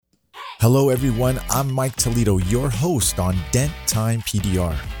Hello, everyone. I'm Mike Toledo, your host on Dent Time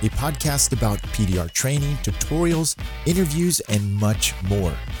PDR, a podcast about PDR training, tutorials, interviews, and much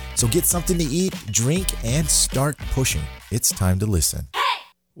more. So get something to eat, drink, and start pushing. It's time to listen.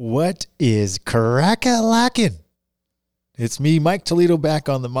 What is crack-a-lackin'? It's me, Mike Toledo, back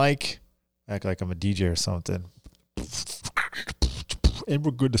on the mic. Act like I'm a DJ or something. And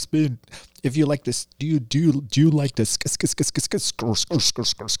we're good to spin. If you like this, do you like this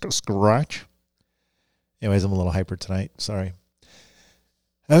scratch? Anyways, I'm a little hyper tonight. Sorry.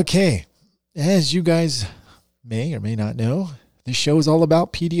 Okay. As you guys may or may not know, this show is all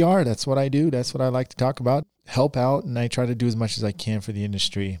about PDR. That's what I do. That's what I like to talk about. Help out, and I try to do as much as I can for the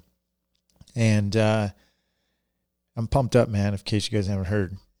industry. And I'm pumped up, man, in case you guys haven't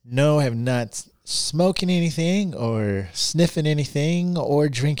heard. No, I have not smoking anything or sniffing anything or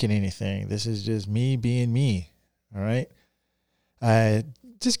drinking anything. This is just me being me. All right.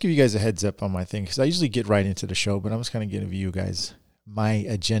 Just give you guys a heads up on my thing, because I usually get right into the show, but I'm just kind of giving you guys my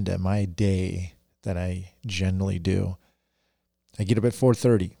agenda, my day that I generally do. I get up at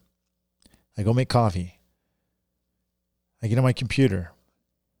 4:30. I go make coffee. I get on my computer,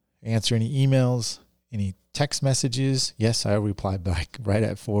 answer any emails, any text messages. Yes, I reply back right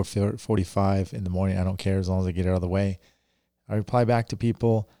at 4:45 in the morning. I don't care, as long as I get it out of the way. I reply back to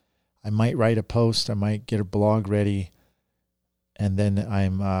people. I might write a post. I might get a blog ready. And then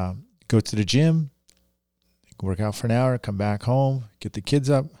I'm go to the gym, work out for an hour, come back home, get the kids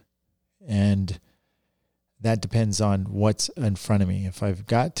up. And that depends on what's in front of me. If I've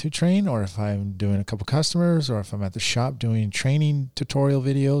got to train, or if I'm doing a couple customers, or if I'm at the shop doing training tutorial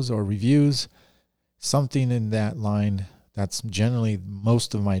videos or reviews, something in that line. That's generally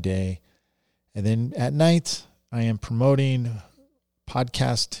most of my day. And then at night, I am promoting,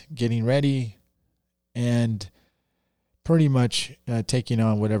 podcast, getting ready, and pretty much taking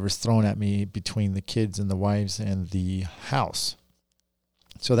on whatever's thrown at me between the kids and the wives and the house.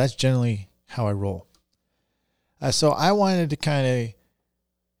 So that's generally how I roll. So I wanted to kind of,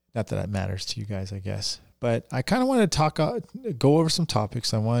 not that it matters to you guys, I guess, but I kind of wanted to go over some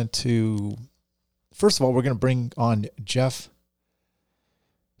topics. I wanted to, first of all, we're going to bring on Jeff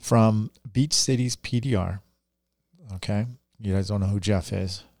from Beach Cities PDR. Okay. You guys don't know who Jeff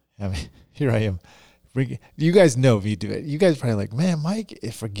is. I mean, here I am. You guys know me, do it. You guys probably like, man, Mike,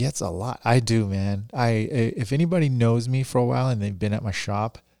 it forgets a lot. I do, man. If anybody knows me for a while and they've been at my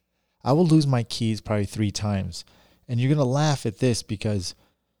shop, I will lose my keys probably 3 times. And you're going to laugh at this, because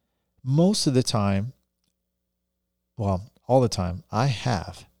most of the time, well, all the time, I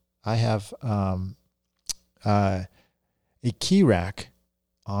have a key rack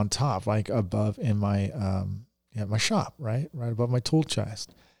on top, like above in my my shop, right above my tool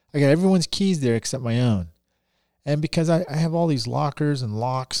chest. I got everyone's keys there except my own. And because I have all these lockers and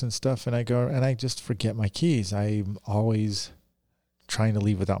locks and stuff, and I go and I just forget my keys. I'm always trying to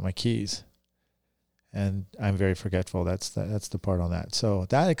leave without my keys, and I'm very forgetful. That's the part on that. So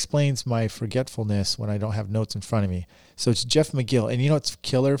that explains my forgetfulness when I don't have notes in front of me. So it's Jeff McGill. And you know what's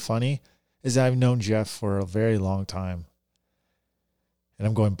killer funny is I've known Jeff for a very long time, and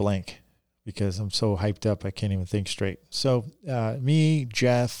I'm going blank because I'm so hyped up I can't even think straight. So me,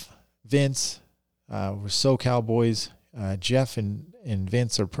 Jeff, Vince, we're SoCal boys. Jeff and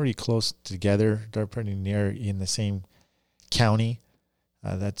Vince are pretty close together. They're pretty near in the same county.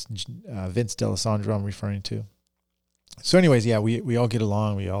 That's Vince D'Alessandro I'm referring to. So anyways, yeah, we all get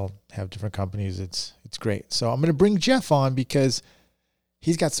along. We all have different companies. It's great. So I'm going to bring Jeff on because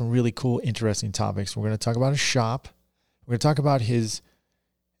he's got some really cool, interesting topics. We're going to talk about his shop. We're going to talk about his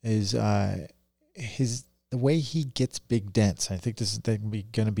the way he gets big dents. I think this is going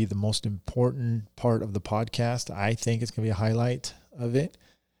to be the most important part of the podcast. I think it's going to be a highlight of it,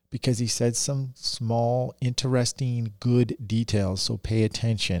 because he said some small, interesting, good details. So pay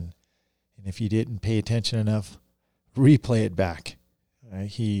attention. And if you didn't pay attention enough, replay it back.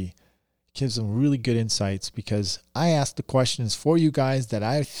 He gives some really good insights, because I asked the questions for you guys that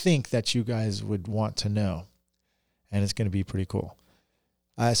I think that you guys would want to know. And it's going to be pretty cool.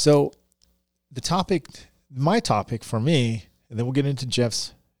 So my topic for me, and then we'll get into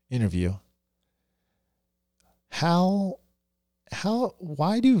Jeff's interview. Why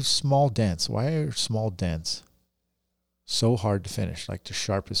are small dents so hard to finish, like the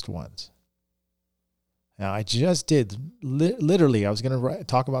sharpest ones? Now, I just did, literally, I was going to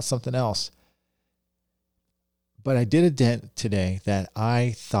talk about something else, but I did a dent today that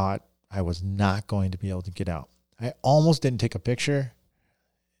I thought I was not going to be able to get out. I almost didn't take a picture,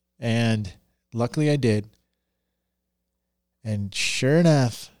 and luckily I did. And sure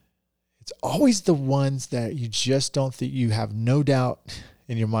enough, it's always the ones that you just don't think, you have no doubt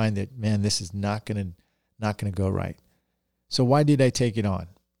in your mind that, man, this is not going to go right. So why did I take it on?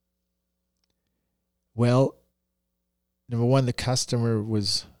 Well, number one, the customer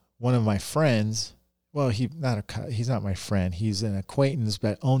was one of my friends. Well, he's not my friend. He's an acquaintance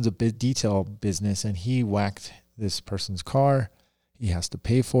that owns a detail business, and he whacked this person's car. He has to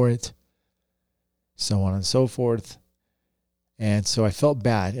pay for it, so on and so forth. And so I felt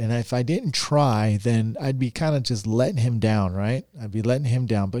bad. And if I didn't try, then I'd be kind of just letting him down, right? I'd be letting him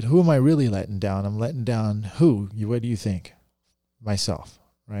down. But who am I really letting down? I'm letting down who? What do you think? Myself,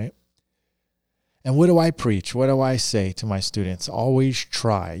 right? And what do I preach? What do I say to my students? Always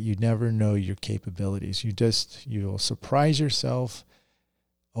try. You never know your capabilities. You'll surprise yourself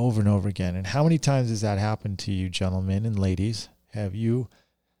over and over again. And how many times has that happened to you, gentlemen and ladies? Have you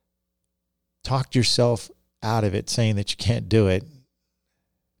talked yourself out of it, saying that you can't do it,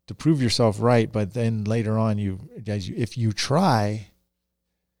 to prove yourself right, but then later on, if you try,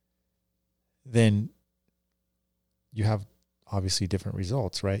 then you have obviously different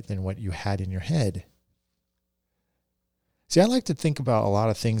results, right, than what you had in your head. See, I like to think about a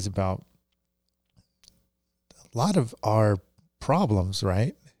lot of things, about a lot of our problems,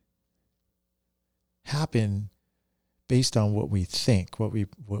 right, happen based on what we think, what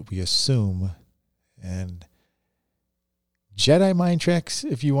we assume, and Jedi mind tricks,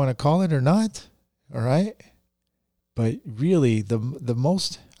 if you want to call it or not, all right? But really, the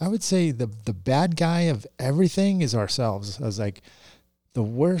most, I would say, the bad guy of everything is ourselves. I was like, the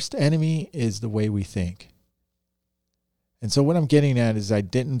worst enemy is the way we think. And so what I'm getting at is, I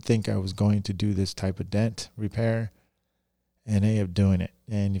didn't think I was going to do this type of dent repair, and I ended up doing it.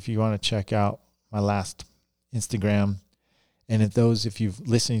 And if you want to check out my last Instagram, and if you've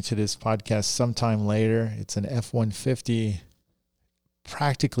listening to this podcast sometime later, it's an F-150,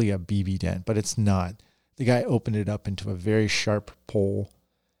 practically a BB dent, but it's not. The guy opened it up into a very sharp pole.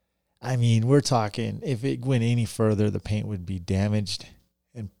 I mean, we're talking, if it went any further, the paint would be damaged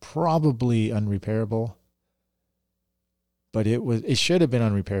and probably unrepairable. But it should have been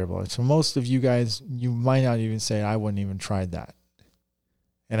unrepairable. So most of you guys, you might not even say, I wouldn't even tried that.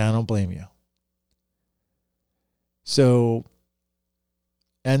 And I don't blame you. So,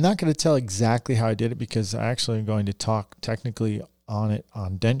 I'm not going to tell exactly how I did it, because I actually am going to talk technically on it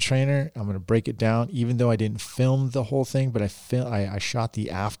on Dent Trainer. I'm going to break it down, even though I didn't film the whole thing, but I shot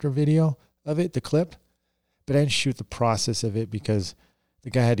the after video of it, the clip, but I didn't shoot the process of it, because the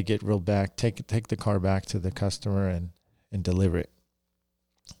guy had to get real back, take the car back to the customer and deliver it.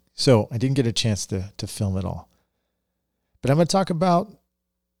 So I didn't get a chance to film it all. But I'm going to talk about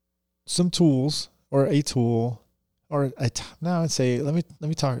some tools, or a tool, or I'd say, let me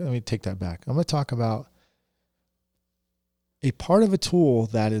take that back. I'm going to talk about a part of a tool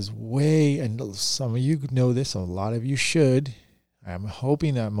that is and some of you know this, a lot of you should. I'm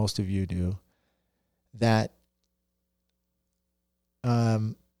hoping that most of you do, that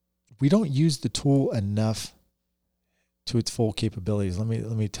we don't use the tool enough to its full capabilities. Let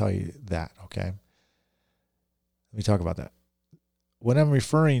me tell you that, okay? Let me talk about that. What I'm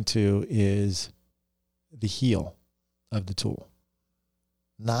referring to is the heel of the tool,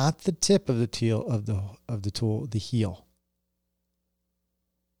 not the tip of the tool, the heel.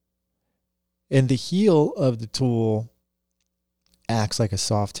 And the heel of the tool acts like a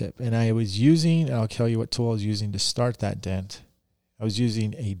soft tip. And I'll tell you what tool I was using to start that dent. I was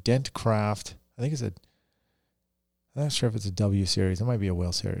using a Dentcraft. I'm not sure if it's a W series. It might be a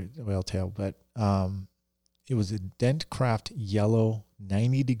whale tail, but it was a Dentcraft yellow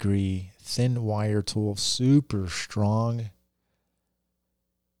 90-degree thin wire tool, super strong.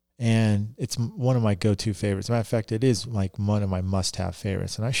 And it's one of my go-to favorites. As a matter of fact, it is like one of my must-have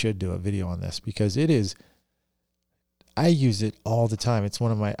favorites. And I should do a video on this, because I use it all the time. It's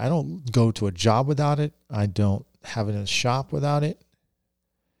I don't go to a job without it. I don't have it in a shop without it.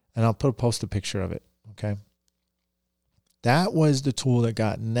 And I'll post a picture of it, okay? That was the tool that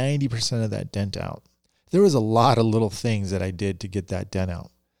got 90% of that dent out. There was a lot of little things that I did to get that dent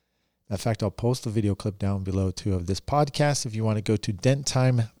out. In fact, I'll post a video clip down below too of this podcast. If you want to go to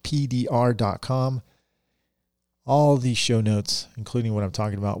denttimepdr.com, all the show notes, including what I'm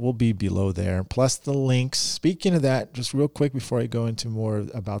talking about, will be below there, plus the links. Speaking of that, just real quick before I go into more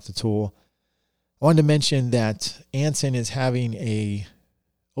about the tool, I wanted to mention that Anson is having a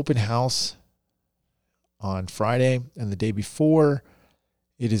open house on Friday, and the day before,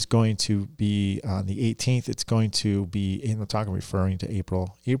 it is going to be on the 18th. It's going to be, referring to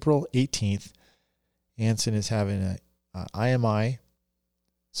April 18th. Anson is having a IMI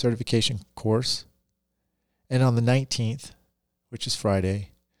certification course. And on the 19th, which is Friday,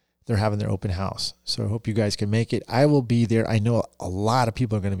 they're having their open house. So I hope you guys can make it. I will be there. I know a lot of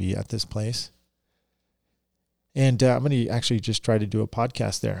people are going to be at this place. And I'm going to actually just try to do a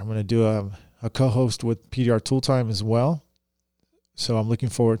podcast there. I'm going to do a co-host with PDR Tool Time as well. So I'm looking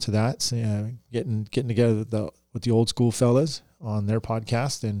forward to that. So, getting together with the old school fellas on their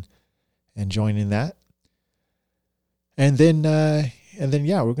podcast and joining that. And then,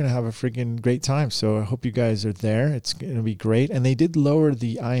 yeah, we're going to have a freaking great time. So I hope you guys are there. It's going to be great. And they did lower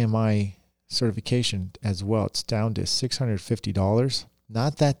the IMI certification as well. It's down to $650.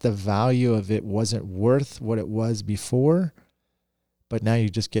 Not that the value of it wasn't worth what it was before, but now you're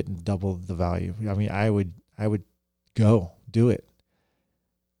just getting double the value. I mean, I would go do it.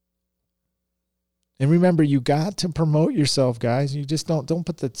 And remember, you got to promote yourself, guys. You just don't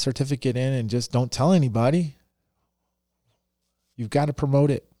put the certificate in and just don't tell anybody. You've got to promote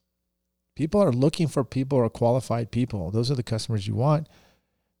it. People are looking for people who are qualified people. Those are the customers you want,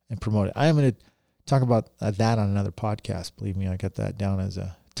 and promote it. I am going to talk about that on another podcast. Believe me, I got that down as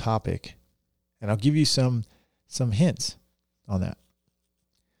a topic, and I'll give you some hints on that.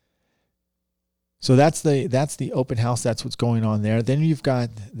 So that's the open house. That's what's going on there. Then you've got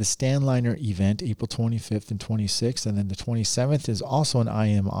the Stanliner event, April 25th and 26th. And then the 27th is also an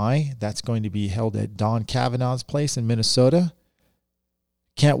IMI. That's going to be held at Don Kavanaugh's place in Minnesota.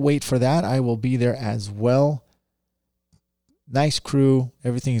 Can't wait for that. I will be there as well. Nice crew.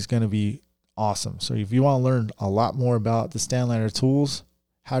 Everything is going to be awesome. So if you want to learn a lot more about the Stanliner tools,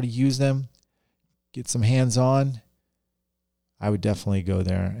 how to use them, get some hands-on, I would definitely go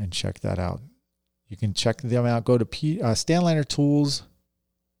there and check that out. You can check them out. Go to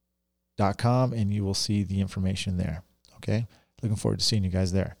StanlinerTools.com and you will see the information there. Okay? Looking forward to seeing you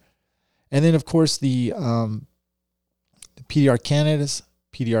guys there. And then, of course, the PDR Canada's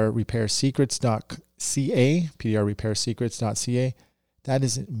PDRRepairSecrets.ca, PDRRepairSecrets.ca. That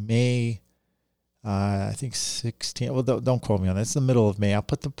is May, I think 16th. Well, don't quote me on that. It's the middle of May. I'll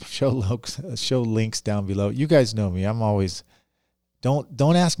put the show links down below. You guys know me. I'm always,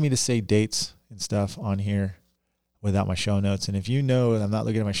 don't ask me to say dates and stuff on here without my show notes. And if you know that I'm not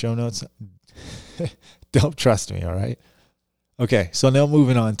looking at my show notes, don't trust me, all right? Okay, so now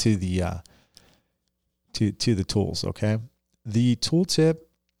moving on to the to the tools, okay? The tooltip,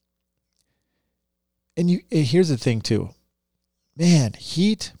 and here's the thing too. Man,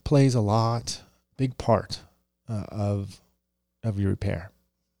 heat plays a big part of your repair.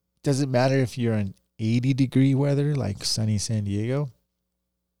 Doesn't matter if you're in 80-degree weather like sunny San Diego,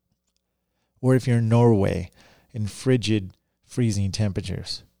 or if you're in Norway in frigid, freezing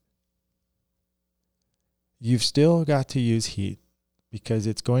temperatures. You've still got to use heat because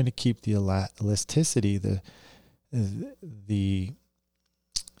it's going to keep the elasticity, the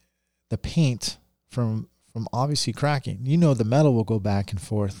paint from obviously cracking. You know the metal will go back and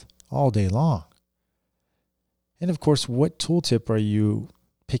forth all day long. And of course, what tooltip are you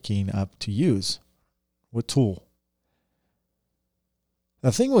picking up to use? What tool?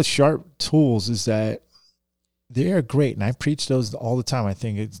 The thing with sharp tools is that they are great, and I preach those all the time. I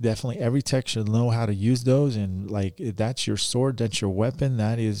think it's definitely every tech should know how to use those, and like that's your sword, that's your weapon,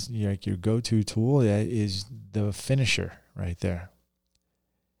 that is like your go-to tool. That is the finisher right there.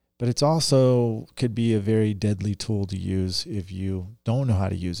 But it's also could be a very deadly tool to use if you don't know how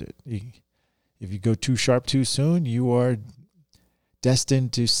to use it. If you go too sharp too soon, you are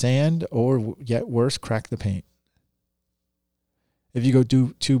destined to sand, or yet worse, crack the paint. If you go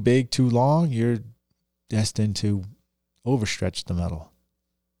too big, too long, you're destined to overstretch the metal.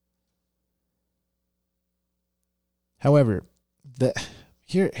 Herever,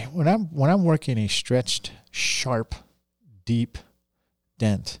 when I'm working a stretched, sharp, deep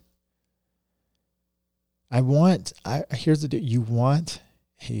dent, here's the deal. You want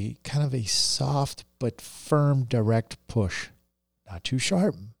a kind of a soft but firm, direct push. Not too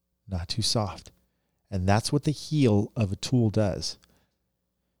sharp, not too soft. And that's what the heel of a tool does.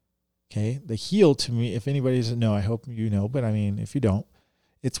 Okay, the heel, to me, if anybody doesn't know, I hope you know, but I mean, if you don't,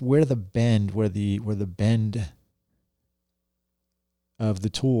 it's where the bend of the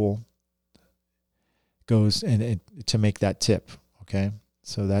tool goes and to make that tip. Okay,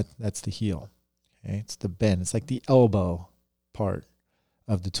 so that's the heel. Okay, it's the bend. It's like the elbow part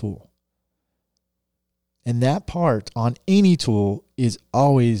of the tool. And that part on any tool is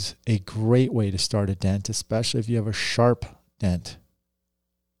always a great way to start a dent, especially if you have a sharp dent.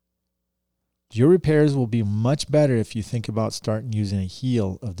 Your repairs will be much better if you think about starting using a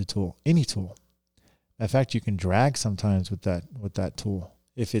heel of the tool, any tool. In fact, you can drag sometimes with that tool,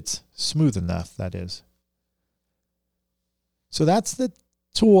 if it's smooth enough, that is. So that's the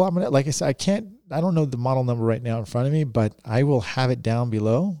tool, like I said, I don't know the model number right now in front of me, but I will have it down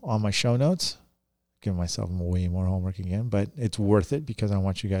below on my show notes. Giving myself way more homework again, but it's worth it because I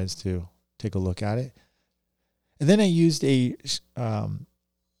want you guys to take a look at it. And then I used a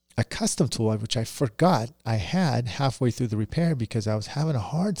custom tool, which I forgot I had halfway through the repair because I was having a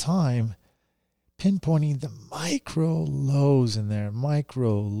hard time pinpointing the micro lows in there,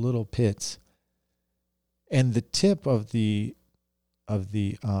 micro little pits. And the tip of the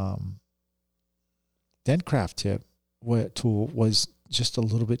Dentcraft tip tool was just a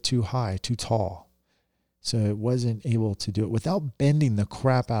little bit too high, too tall. So it wasn't able to do it without bending the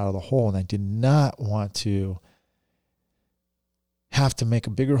crap out of the hole. And I did not want to have to make a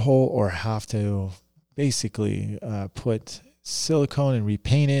bigger hole or have to basically put silicone and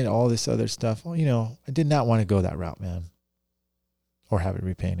repaint it, all this other stuff. Well, I did not want to go that route, man. Or have it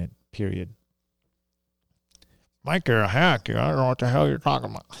repainted, period. Mike, you're a hack. I don't know what the hell you're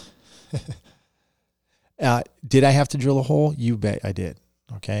talking about. Did I have to drill a hole? You bet I did.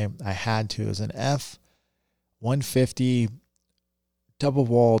 Okay. I had to. It was an F150 double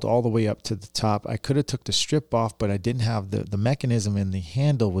walled all the way up to the top. I could have took the strip off, but I didn't have the mechanism, and the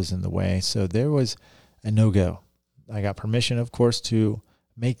handle was in the way. So there was a no-go. I got permission, of course, to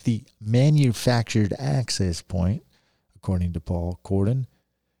make the manufactured access point, according to Paul Corden,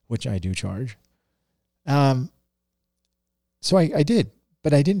 which I do charge. So I did,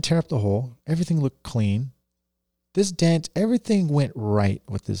 but I didn't tear up the hole. Everything looked clean. This dent, everything went right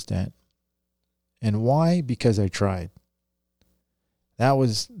with this dent. And why? Because I tried. That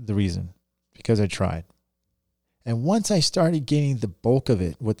was the reason, because I tried. And once I started getting the bulk of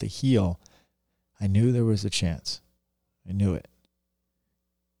it with the heel, I knew there was a chance. I knew it.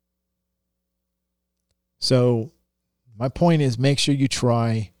 So my point is, make sure you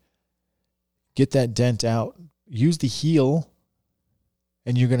try, get that dent out, use the heel,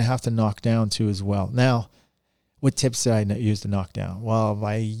 and you're going to have to knock down too as well. Now, what tips did I use to knock down? Well,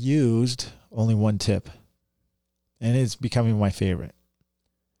 I used only one tip, and it's becoming my favorite.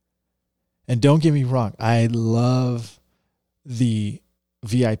 And don't get me wrong, I love the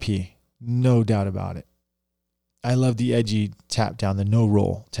VIP, no doubt about it. I love the edgy tap down, the no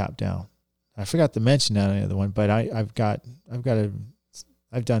roll tap down. I forgot to mention that on the other one, but I've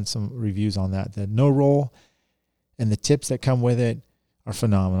done some reviews on that. The no roll and the tips that come with it are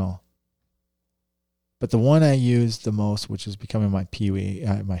phenomenal. But the one I use the most, which is becoming my Pee-wee,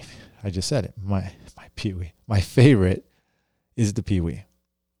 I just said it, my Pee-wee, my favorite is the Pee-wee.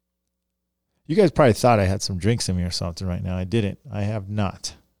 You guys probably thought I had some drinks in me or something right now. I didn't. I have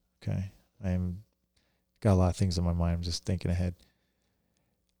not. Okay. Got a lot of things in my mind. I'm just thinking ahead.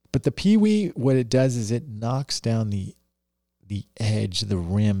 But the Pee-wee, what it does is it knocks down the edge, the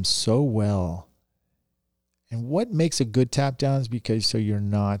rim so well. And what makes a good tap down is because so you're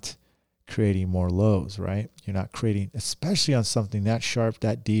not creating more lows, right? You're not creating, especially on something that sharp,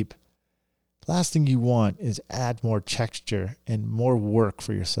 that deep. Last thing you want is add more texture and more work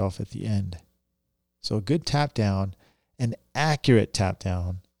for yourself at the end. So a good tap down, an accurate tap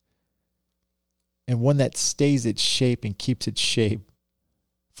down, and one that stays its shape and keeps its shape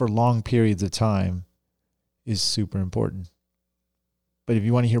for long periods of time is super important. But if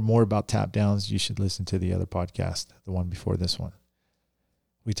you want to hear more about tap downs, you should listen to the other podcast, the one before this one.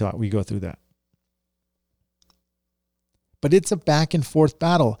 We go through that. But it's a back and forth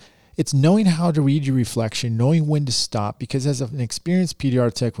battle. It's knowing how to read your reflection, knowing when to stop, because as an experienced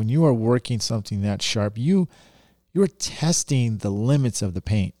PDR tech, when you are working something that sharp, you're testing the limits of the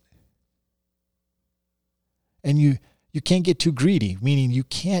paint. And you can't get too greedy, meaning you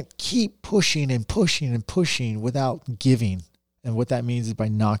can't keep pushing and pushing and pushing without giving. And what that means is by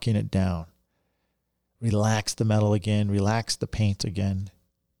knocking it down. Relax the metal again, relax the paint again.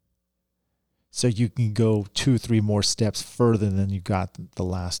 So you can go 2-3 more steps further than you got the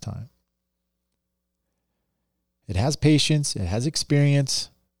last time. It has patience, it has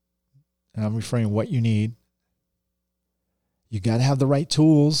experience, and I'm referring to what you need. You got to have the right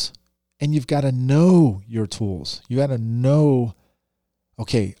tools, and you've got to know your tools. You got to know,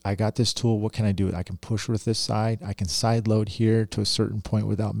 okay, I got this tool, what can I do? I can push with this side, I can side load here to a certain point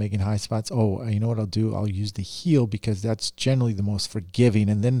without making high spots. Oh, you know what I'll do? I'll use the heel because that's generally the most forgiving,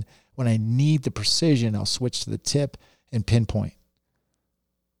 and then when I need the precision, I'll switch to the tip and pinpoint.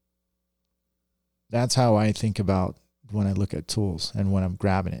 That's how I think about when I look at tools and when I'm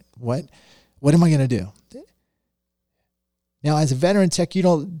grabbing it. What am I going to do? Now, as a veteran tech,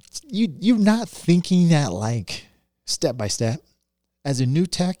 you're not thinking that like step by step. As a new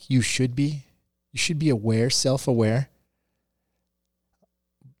tech, you should be. You should be aware, self-aware.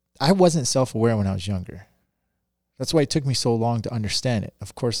 I wasn't self-aware when I was younger. That's why it took me so long to understand it.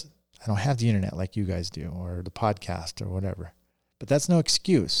 Of course, I don't have the internet like you guys do, or the podcast or whatever. But that's no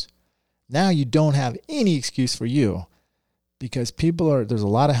excuse. Now you don't have any excuse for you, because there's a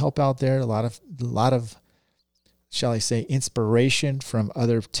lot of help out there, a lot of, shall I say, inspiration from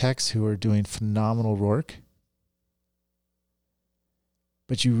other techs who are doing phenomenal work.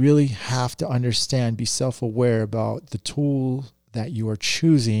 But you really have to understand, be self-aware about the tool that you are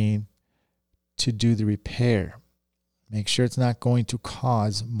choosing to do the repair. Make sure it's not going to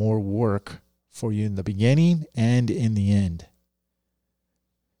cause more work for you in the beginning and in the end.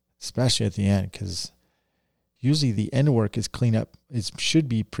 Especially at the end, because usually the end work is cleanup. It should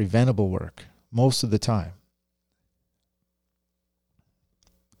be preventable work most of the time.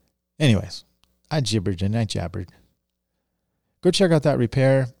 Anyways, I gibbered and I jabbered. Go check out that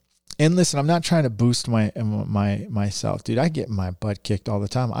repair. And listen, I'm not trying to boost myself, dude. I get my butt kicked all the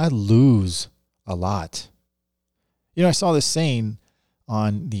time. I lose a lot. You know, I saw this saying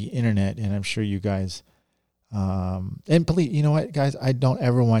on the internet, and I'm sure you guys, and please, you know what, guys, I don't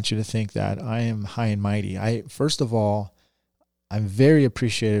ever want you to think that I am high and mighty. First of all, I'm very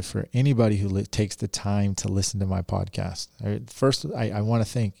appreciative for anybody who takes the time to listen to my podcast. First, I want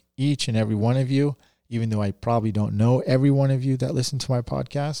to thank each and every one of you, even though I probably don't know every one of you that listen to my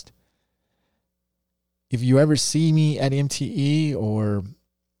podcast. If you ever see me at MTE or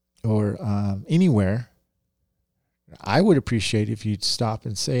anywhere, I would appreciate if you'd stop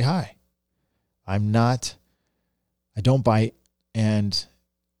and say hi. I don't bite, and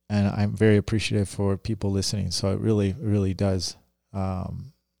I'm very appreciative for people listening. So it really does.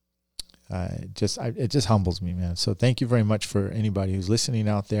 It just humbles me, man. So thank you very much for anybody who's listening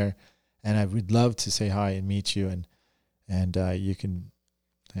out there. And I would love to say hi and meet you, and you can,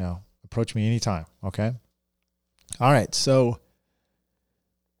 approach me anytime. Okay. All right. So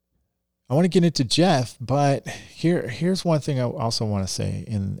I want to get into Jeff, but here's one thing I also want to say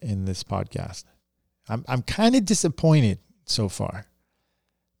in this podcast. I'm kind of disappointed so far,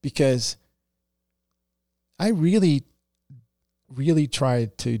 because I really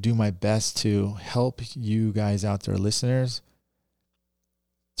tried to do my best to help you guys out there, listeners,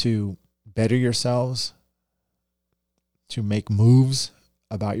 to better yourselves, to make moves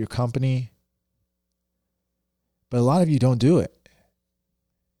about your company. But a lot of you don't do it.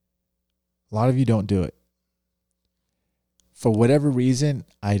 A lot of you don't do it. For whatever reason,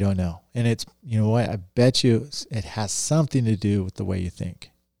 I don't know. And it's, you know what, I bet you it has something to do with the way you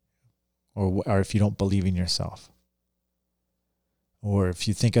think. Or if you don't believe in yourself. Or if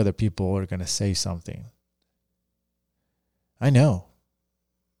you think other people are going to say something. I know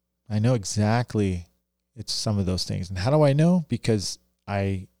exactly it's some of those things. And how do I know? Because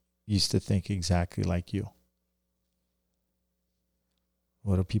I used to think exactly like you.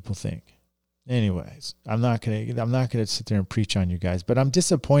 What do people think? Anyways, I'm not gonna sit there and preach on you guys, but I'm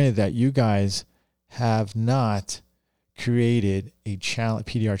disappointed that you guys have not created a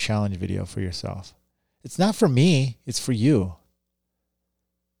PDR challenge video for yourself. It's not for me, it's for you.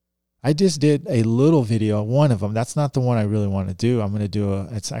 I just did a little video, one of them. That's not the one I really want to do. I'm going to do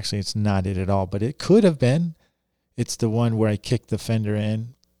it's not it at all, but it could have been. It's the one where I kick the fender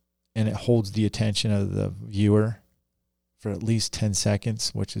in and it holds the attention of the viewer for at least 10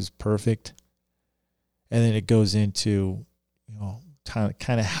 seconds, which is perfect. And then it goes into,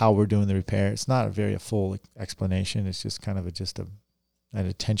 kind of how we're doing the repair. It's not a very full explanation. It's just kind of an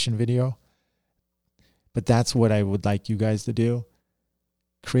attention video. But that's what I would like you guys to do.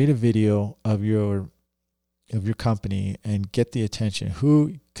 Create a video of your company and get the attention.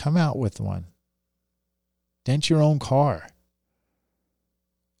 Come out with one. Dent your own car.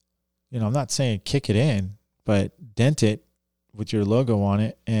 I'm not saying kick it in, but dent it with your logo on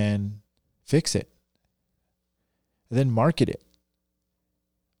it and fix it. And then market it.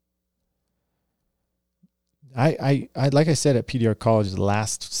 I like I said at PDR College, the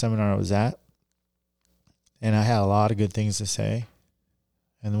last seminar I was at, and I had a lot of good things to say.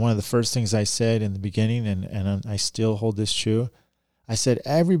 And one of the first things I said in the beginning, and I still hold this true, I said,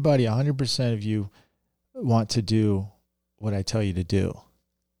 everybody, 100% of you want to do what I tell you to do.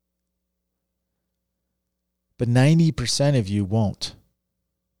 But 90% of you won't.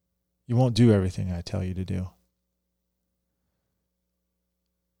 You won't do everything I tell you to do.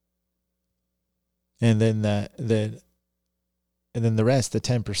 And then the rest, the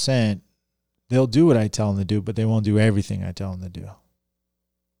 10%, they'll do what I tell them to do, but they won't do everything I tell them to do.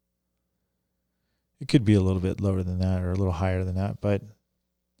 It could be a little bit lower than that or a little higher than that, but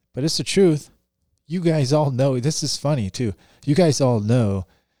it's the truth. You guys all know, this is funny too. You guys all know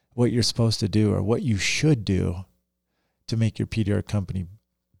what you're supposed to do or what you should do to make your PDR company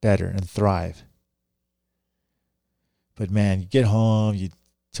better and thrive. But man, you get home, you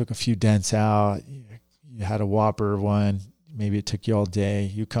took a few dents out, you had a whopper one, maybe it took you all day.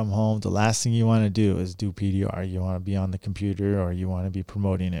 You come home, the last thing you want to do is do PDR. You want to be on the computer or you want to be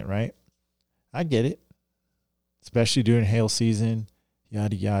promoting it, right? I get it. Especially during hail season,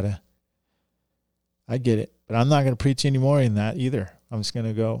 yada, yada. I get it. But I'm not going to preach any more in that either. I'm just going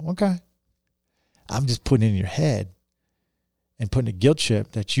to go, okay. I'm just putting in your head and putting a guilt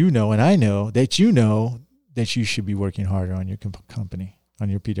trip that you know and I know that you know that you should be working harder on your company, on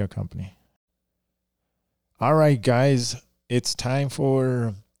your PDR company. All right, guys, it's time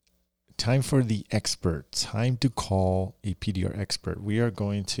for the expert. Time to call a PDR expert. We are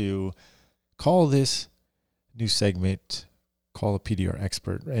going to call this new segment, Call a PDR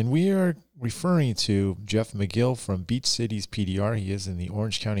Expert. And we are referring to Jeff McGill from Beach Cities PDR. He is in the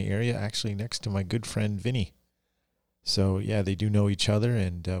Orange County area, actually next to my good friend Vinny. So, yeah, they do know each other,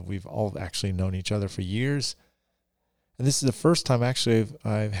 and we've all actually known each other for years. And this is the first time, actually,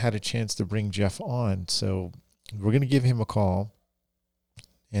 I've had a chance to bring Jeff on. So we're going to give him a call.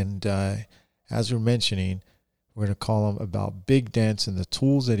 And as we're mentioning, we're going to call him about big dents and the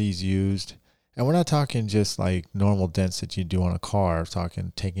tools that he's used. And we're not talking just like normal dents that you do on a car. We're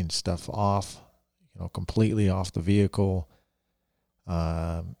talking taking stuff off, completely off the vehicle,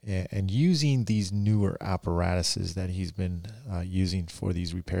 and using these newer apparatuses that he's been using for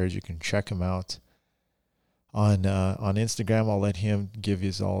these repairs. You can check him out on Instagram. I'll let him give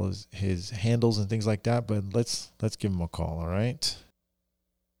all his handles and things like that. But let's give him a call. All right.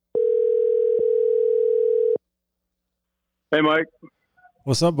 Hey, Mike.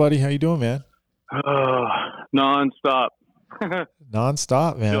 What's up, buddy? How you doing, man? Non-stop.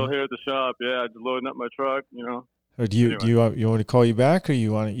 Non-stop, man. Still here at the shop. Yeah, just loading up my truck, Or do you want me to call you back, or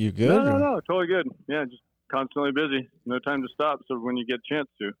you good? No, totally good. Yeah, just constantly busy. No time to stop. So when you get a chance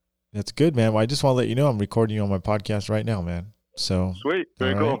to. That's good, man. Well, I just want to let you know I'm recording you on my podcast right now, man. So sweet,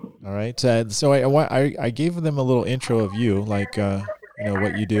 very cool. All right. So I gave them a little intro of you, like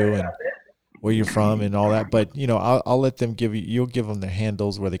what you do and where you're from and all that. But I'll let them you'll give them their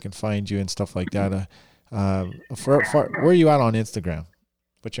handles where they can find you and stuff like that. Where are you at on Instagram?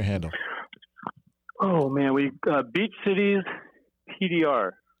 What's your handle? Oh man, we Beach Cities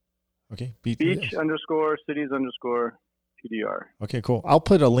PDR. Okay, Beach _ cities _ PDR. Okay, cool. I'll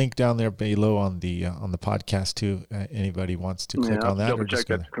put a link down there below on the podcast too. Anybody wants to click on that, double check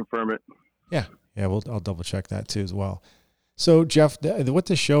that to confirm it. Yeah. I'll double check that too as well. So Jeff, what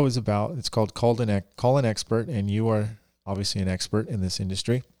the show is about, it's called Call an Expert, and you are obviously an expert in this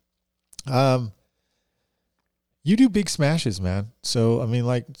industry. You do big smashes, man. So I mean,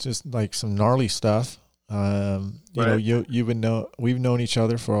 just some gnarly stuff. Right. We've known each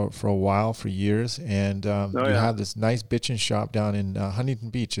other for a while, for years, and you have this nice bitchin' shop down in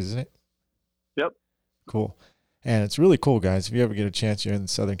Huntington Beach, isn't it? Yep. Cool. And it's really cool, guys. If you ever get a chance, you're in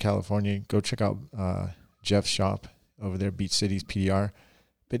Southern California, go check out Jeff's shop over there, Beach Cities PDR.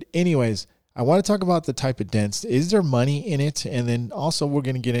 But anyways, I want to talk about the type of dents. Is there money in it? And then also I'm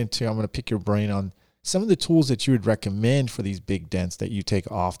going to pick your brain on some of the tools that you would recommend for these big dents that you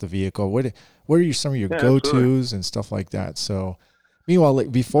take off the vehicle. What are some of your go-tos absolutely. And stuff like that? So meanwhile,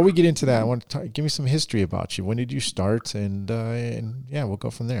 before we get into that, I want to give me some history about you. When did you start? And we'll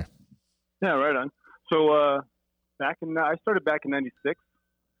go from there. Yeah, right on. So I started back in 96,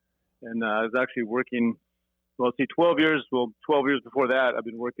 and I was actually working, 12 years before that, I've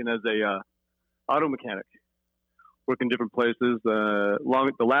been working as a auto mechanic, working different places. The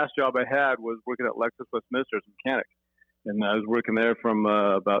last job I had was working at Lexus Westminster as a mechanic, and I was working there from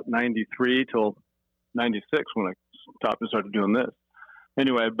about 93 till 96 when I stopped and started doing this.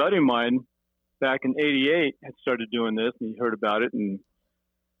 Anyway, a buddy of mine back in 88 had started doing this, and he heard about it. And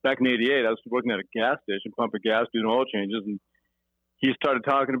back in 88, I was working at a gas station, pumping gas, doing oil changes, and he started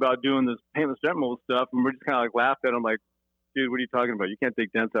talking about doing this paintless dent mold stuff, and we're just kind of laughed at him like, dude, what are you talking about? You can't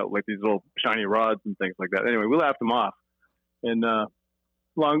take dents out with like these little shiny rods and things like that. Anyway, we laughed him off. And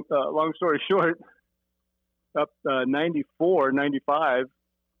long story short, up 94, 95,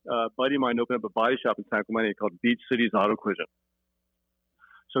 a buddy of mine opened up a body shop in San Clemente called Beach Cities Auto Collision.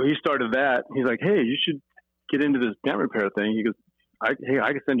 So he started that. He's like, hey, you should get into this dent repair thing. He goes, I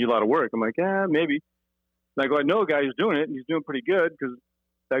can send you a lot of work. I'm like, yeah, maybe. And I go, I know a guy who's doing it, and he's doing pretty good, because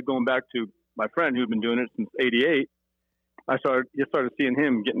that going back to my friend who'd been doing it since 88. I started seeing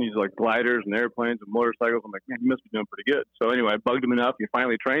him getting these like gliders and airplanes and motorcycles. I'm like, man, he must be doing pretty good. So anyway, I bugged him enough. He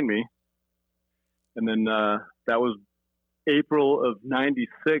finally trained me. And then that was April of 96.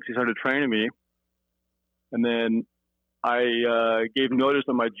 He started training me. And then I gave notice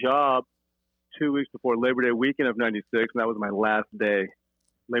on my job 2 weeks before Labor Day weekend of 96. And that was my last day.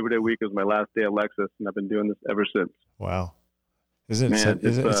 Labor Day week was my last day at Lexus. And I've been doing this ever since. Wow. Isn't it? Man,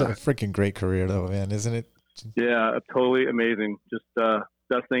 It's a freaking great career, though, man. Isn't it? Yeah, totally amazing. Just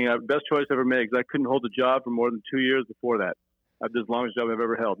best choice I ever made. 'Cause I couldn't hold a job for more than 2 years before that. I did the longest job I've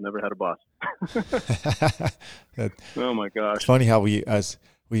ever held. Never had a boss. Oh my gosh! It's funny how we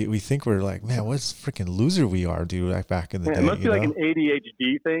think we're like, man, what a freaking loser we are, dude. Like back in the day, it must be like an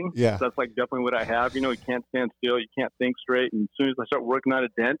ADHD thing. Yeah, that's like definitely what I have. You can't stand still. You can't think straight. And as soon as I start working on a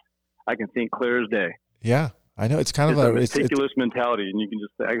dent, I can think clear as day. Yeah, I know. It's kind of a meticulous mentality,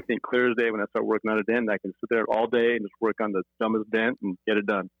 and I can think clear as day when I start working on a dent. And I can sit there all day and just work on the dumbest dent and get it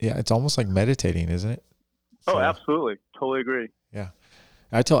done. Yeah, it's almost like meditating, isn't it? So, absolutely. Totally agree. Yeah.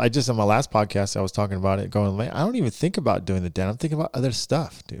 I just on my last podcast, I was talking about it going, man, I don't even think about doing the dent. I'm thinking about other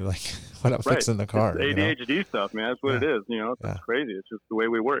stuff, dude. Like what I'm fixing the car. It's ADHD stuff, man. That's what it is. It's crazy. It's just the way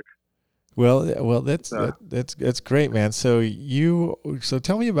we work. Well, that's great, man. So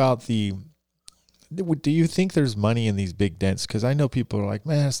tell me about do you think there's money in these big dents? Because I know people are like,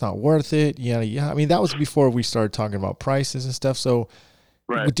 man, it's not worth it. Yeah. I mean, that was before we started talking about prices and stuff. So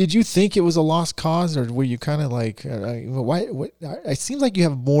did you think it was a lost cause, or were you kind of like, why? It seems like you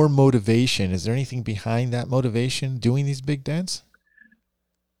have more motivation. Is there anything behind that motivation doing these big dents?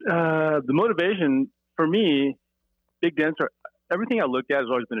 The motivation for me, big dents are everything I look at has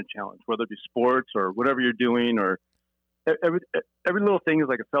always been a challenge, whether it be sports or whatever you're doing, or every little thing is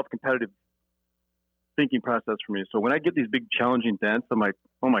like a self-competitive thinking process for me. So when I get these big challenging dents, I'm like,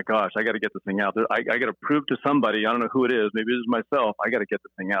 oh my gosh, I got to get this thing out. I got to prove to somebody, I don't know who it is, maybe it is myself, I got to get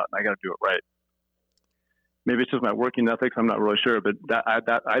this thing out and I got to do it right. Maybe it's just my working ethics, I'm not really sure, but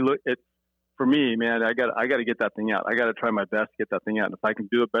for me, man, I got to get that thing out. I got to try my best to get that thing out. And if I can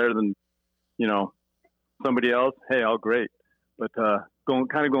do it better than, somebody else, hey, all great. But going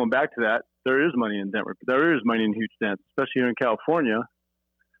back to that, there is money in Denver. There is money in huge dents, especially here in California.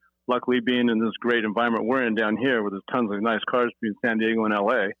 Luckily, being in this great environment we're in down here, where there's tons of nice cars between San Diego and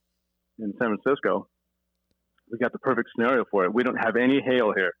LA and San Francisco, we got the perfect scenario for it. We don't have any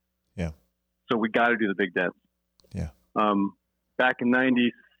hail here. Yeah. So we got to do the big dents. Yeah. Back in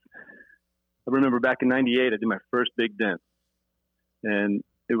 90, I remember back in 98, I did my first big dent. And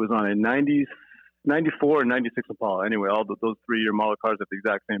it was on a 94 and 96 Impala. Anyway, all those 3-year model cars have the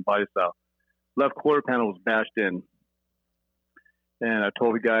exact same body style. Left quarter panel was bashed in. And I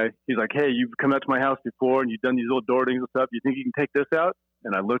told the guy, he's like, hey, you've come out to my house before and you've done these little door dings and stuff. You think you can take this out?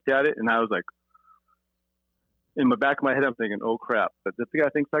 And I looked at it and I was like, in the back of my head, I'm thinking, oh crap. But if the guy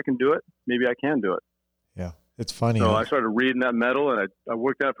thinks I can do it, maybe I can do it. Yeah. It's funny. So I started reading that metal and I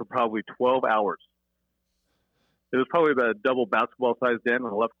worked at it for probably 12 hours. It was probably about a double basketball sized dent on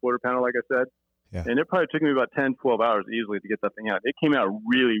the left quarter panel, like I said. Yeah. And it probably took me about 10, 12 hours easily to get that thing out. It came out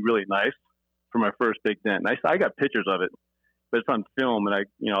really, really nice for my first big dent. And I got pictures of it. But it's on film, and I,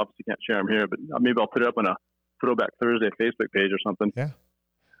 obviously can't share them here. But maybe I'll put it up on a Throwback Thursday Facebook page or something. Yeah,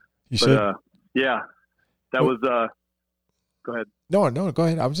 you should. That was. Go ahead. No, go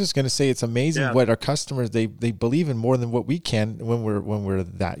ahead. I was just going to say it's amazing what our customers they believe in more than what we can when we're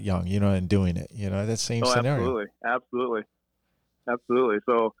that young, and doing it. That same scenario. Absolutely.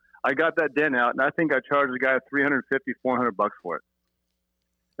 So I got that dent out, and I think I charged the guy $350, $400 for it.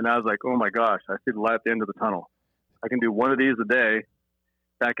 And I was like, oh my gosh, I see the light at the end of the tunnel. I can do one of these a day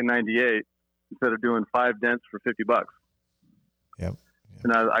back in 98 instead of doing 5 dents for $50. Yep.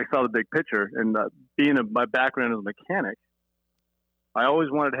 And I saw the big picture, and my background as a mechanic, I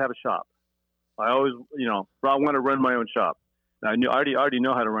always wanted to have a shop. I always, I want to run my own shop. And I already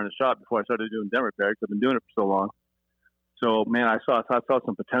know how to run a shop before I started doing dent repair because I've been doing it for so long. So man, I saw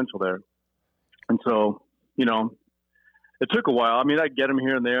some potential there. And so, it took a while. I mean, I'd get them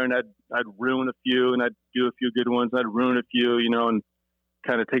here and there, and I'd ruin a few, and I'd do a few good ones. I'd ruin a few, and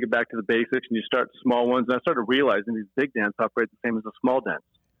kind of take it back to the basics. And you start small ones. And I started realizing these big dents operate the same as the small dents.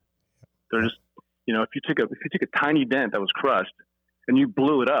 They're just, if you took a tiny dent that was crushed and you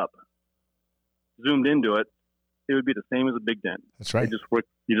blew it up, zoomed into it, it would be the same as a big dent. That's right.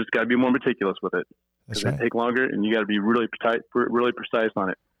 You just got to be more meticulous with it. That's right. They take longer, and you got to be really precise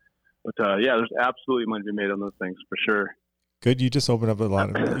on it. But there's absolutely money to be made on those things for sure. Good. You just opened up a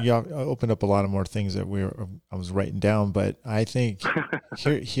lot of more things that I was writing down, but I think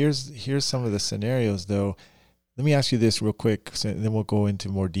here's some of the scenarios though. Let me ask you this real quick, and then we'll go into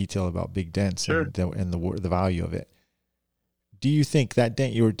more detail about big dents and the value of it. Do you think that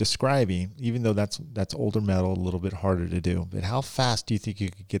dent you were describing, even though that's older metal, a little bit harder to do, but how fast do you think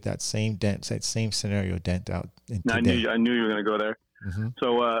you could get that same dent, that same scenario dent out? I knew you were going to go there. Mm-hmm.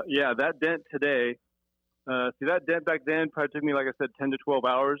 So that dent today. See, that dent back then probably took me, like I said, 10 to 12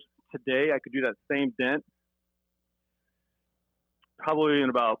 hours. Today, I could do that same dent probably in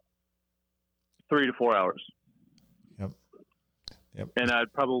about 3 to 4 hours. Yep. And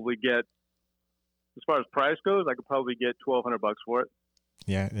I'd probably get, as far as price goes, I could probably get $1,200 for it.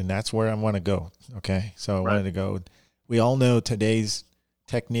 Yeah, and that's where I want to go. Okay, so I Right. wanted to go. We all know today's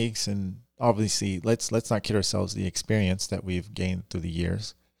techniques, and obviously, let's not kid ourselves. The experience that we've gained through the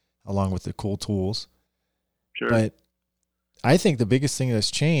years, along with the cool tools. Sure. But I think the biggest thing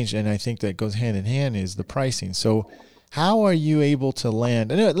that's changed, and I think that goes hand in hand, is the pricing. So, how are you able to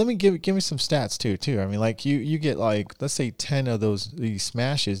land? And let me give me some stats too. I mean, like you get like, let's say 10 of these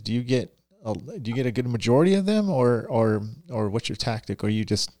smashes. Do you get a good majority of them, or what's your tactic, or you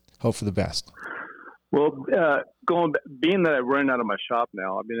just hope for the best? Well, being that I'm running out of my shop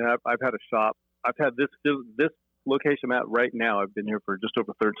now, I mean, I've had a shop. I've had this location I'm at right now. I've been here for just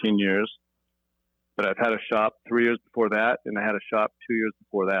over 13 years, but I've had a shop 3 years before that, and I had a shop 2 years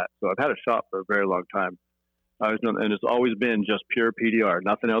before that. So I've had a shop for a very long time. And it's always been just pure PDR,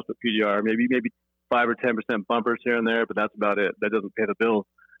 nothing else but PDR. Maybe 5 or 10% bumpers here and there, but that's about it. That doesn't pay the bills.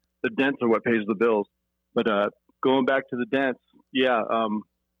 The dents are what pays the bills. But going back to the dents, yeah.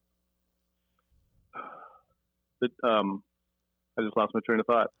 I just lost my train of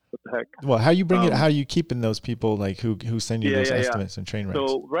thought. What the heck? Well, how you bring it? How you keeping those people like who send you those estimates and train wrecks?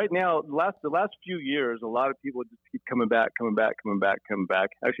 So right now, the last few years, a lot of people just keep coming back. Actually,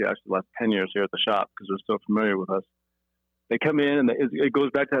 the last 10 years here at the shop because they're so familiar with us. They come in and it goes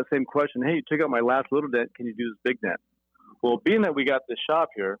back to that same question. Hey, you took out my last little dent. Can you do this big dent? Well, being that we got this shop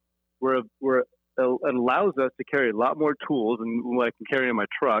here, it allows us to carry a lot more tools than what I can carry in my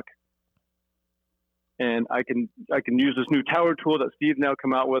truck. And I can use this new tower tool that Steve's now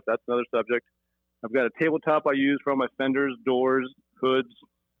come out with. That's another subject. I've got a tabletop I use for all my fenders, doors, hoods.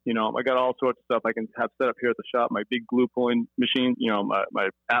 You know, I got all sorts of stuff I can have set up here at the shop. My big glue pulling machine, you know, my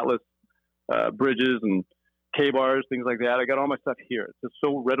Atlas bridges and K-bars, things like that. I got all my stuff here. It's just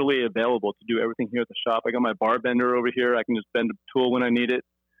so readily available to do everything here at the shop. I got my bar bender over here. I can just bend a tool when I need it.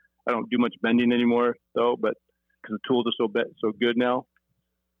 I don't do much bending anymore, though, but because the tools are so good now.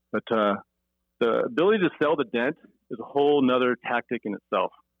 But the ability to sell the dent is a whole nother tactic in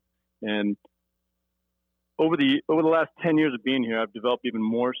itself. And over the last 10 years of being here, I've developed even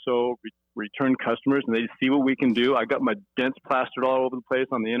more so return customers, and they see what we can do. I got my dents plastered all over the place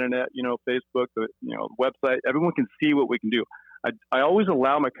on the internet, you know, Facebook, the website. Everyone can see what we can do. I always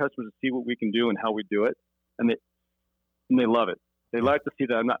allow my customers to see what we can do and how we do it, and they love it. They like to see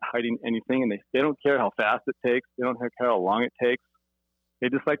that I'm not hiding anything, and they don't care how fast it takes. They don't care how long it takes. They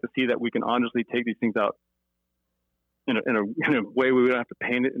just like to see that we can honestly take these things out in a way we don't have to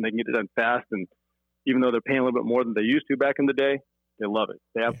paint it, and they can get it done fast. And even though they're paying a little bit more than they used to back in the day, they love it.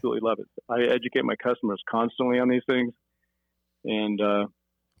 They absolutely love it. I educate my customers constantly on these things. And the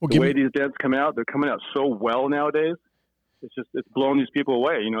way these dents come out, they're coming out so well nowadays. It's blowing these people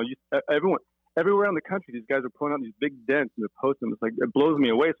away. You know, everywhere in the country, these guys are pulling out these big dents and they're posting them. It's like, it blows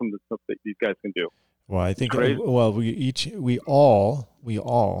me away some of the stuff that these guys can do. Well, I think, we all,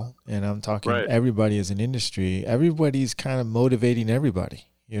 and I'm talking everybody as an industry, everybody's kind of motivating everybody.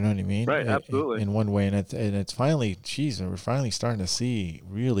 You know what I mean? Right, absolutely. In one way, and it's finally, we're finally starting to see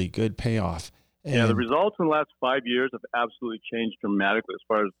really good payoff. And the results in the last 5 years have absolutely changed dramatically as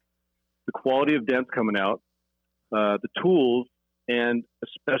far as the quality of dents coming out, the tools, and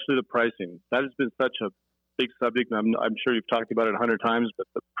especially the pricing. That has been such a big subject, and I'm sure you've talked about it 100 times, but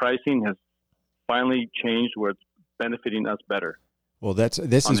the pricing has finally changed where it's benefiting us better. Well, this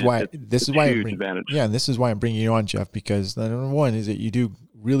is why advantage. Yeah, and this is why I'm bringing you on, Jeff, because number one is that you do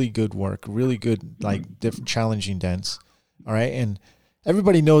really good work, really good, like different challenging dents. All right. And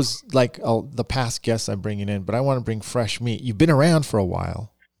everybody knows like the past guests I'm bringing in, but I want to bring fresh meat. You've been around for a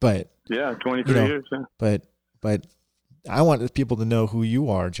while, but 23 years. Yeah. But I want people to know who you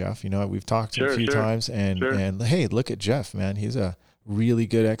are, Jeff. You know, we've talked a few times and hey, look at Jeff, man. He's a really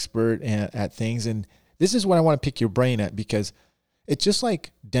good expert at things. And this is what I want to pick your brain at, because it's just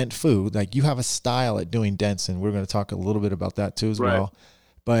like dent food. Like you have a style at doing dents, and we're going to talk a little bit about that too as well.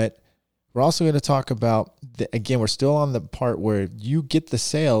 But we're also going to talk about, again, we're still on the part where you get the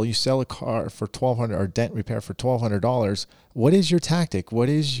sale, you sell a car for $1,200 or dent repair for $1,200. What is your tactic? How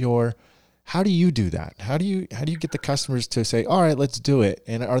do you do that? How do you get the customers to say, all right, let's do it?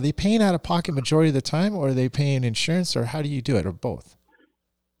 And are they paying out of pocket majority of the time, or are they paying insurance, or how do you do it, or both?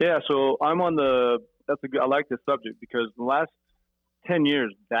 Yeah. So I like this subject because the last 10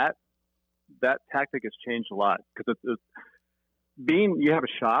 years, that tactic has changed a lot, because you have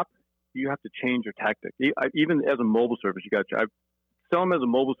a shop, you have to change your tactic. Even as a mobile service, selling them as a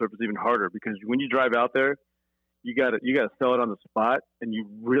mobile service is even harder, because when you drive out there, you got to sell it on the spot, and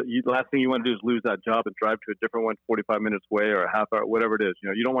the last thing you want to do is lose that job and drive to a different one 45 minutes away or a half hour, whatever it is. You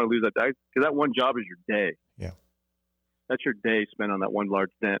know, you don't want to lose that day, because that one job is your day. Yeah. That's your day spent on that one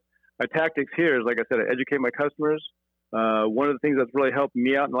large dent. My tactics here is, like I said, I educate my customers. One of the things that's really helped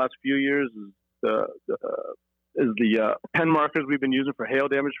me out in the last few years is the pen markers we've been using for hail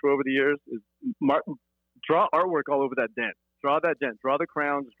damage for over the years. Draw artwork all over that dent. Draw that dent. Draw the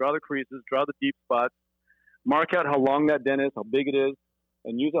crowns. Draw the creases. Draw the deep spots. Mark out how long that dent is, how big it is,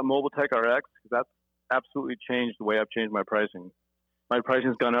 and use that Mobile Tech RX, because that's absolutely changed the way I've changed my pricing. My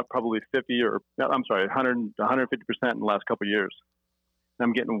pricing's gone up probably 100 to 150% in the last couple of years.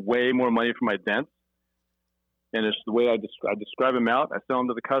 I'm getting way more money for my dents. And it's the way I describe them out. I sell them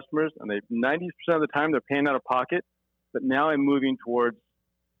to the customers, and 90% of the time they're paying out of pocket. But now I'm moving towards,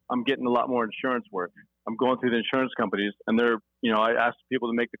 I'm getting a lot more insurance work. I'm going through the insurance companies, and I ask people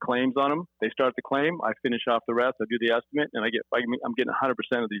to make the claims on them. They start the claim, I finish off the rest, I do the estimate, and I'm getting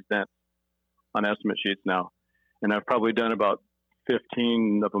 100% of these dents on estimate sheets now. And I've probably done about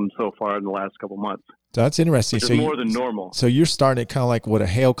 15 of them so far in the last couple of months. So that's interesting. So more than normal. So you're starting kind of like what a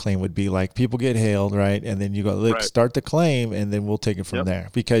hail claim would be like. People get hailed, right? And then you go, look, start the claim, and then we'll take it from there.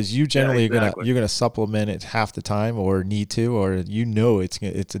 Because you generally you're gonna supplement it half the time, or need to, or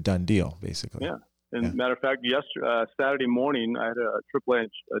it's a done deal, basically. Yeah. And matter of fact, Saturday morning, I had a AAA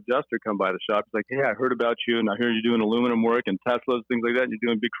adjuster come by the shop. He's like, "Hey, I heard about you, and I heard you're doing aluminum work and Teslas, things like that. And you're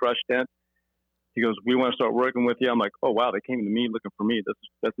doing big crush dents." He goes, "We want to start working with you." I'm like, "Oh wow, they came to me looking for me.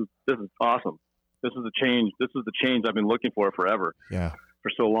 This is awesome. This is the change. This is the change I've been looking for forever. Yeah,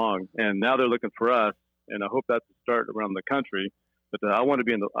 for so long. And now they're looking for us. And I hope that's the start around the country. But I'm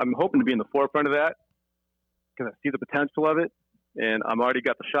hoping to be in the forefront of that, because I see the potential of it, and I'm already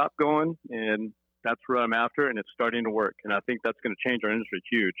got the shop going, and that's what I'm after, and it's starting to work. And I think that's going to change our industry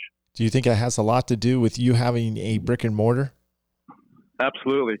huge. Do you think it has a lot to do with you having a brick and mortar?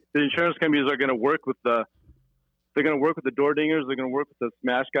 Absolutely. The insurance companies are going to work with the door dingers. They're going to work with the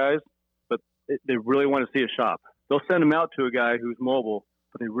smash guys, but they really want to see a shop. They'll send them out to a guy who's mobile,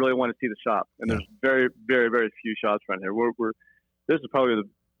 but they really want to see the shop. And there's very, very, very few shops around here. This is probably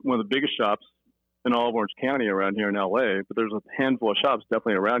one of the biggest shops in all of Orange County around here in LA, but there's a handful of shops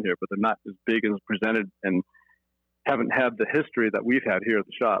definitely around here, but they're not as big as presented and haven't had the history that we've had here at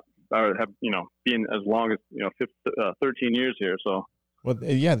the shop, or have, been as long as, 13 years here. So. Well,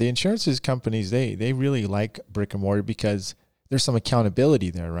 yeah, the insurance companies, they really like brick and mortar because there's some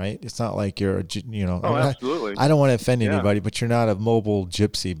accountability there, right? It's not like you're, absolutely. I don't want to offend anybody, but you're not a mobile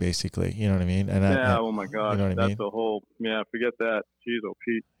gypsy, basically. You know what I mean? And oh my gosh, you know that's the whole, forget that. Jeez, oh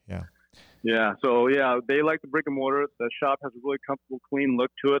Pete. Yeah. Yeah. So they like the brick and mortar. The shop has a really comfortable, clean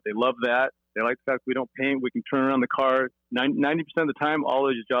look to it. They love that. They like the fact we don't paint. We can turn around the car. 90% of the time, all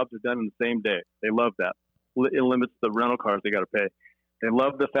of these jobs are done in the same day. They love that. It limits the rental cars they got to pay. They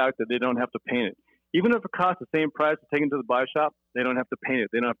love the fact that they don't have to paint it. Even if it costs the same price to take it to the buy shop, they don't have to paint it.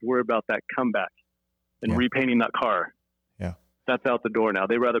 They don't have to worry about that comeback and repainting that car. Yeah. That's out the door now.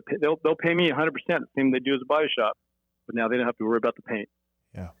 They'll pay me 100%, the same they do as a body shop, but now they don't have to worry about the paint.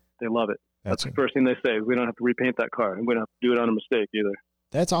 Yeah. They love it. That's the first thing they say. We don't have to repaint that car, and we don't have to do it on a mistake either.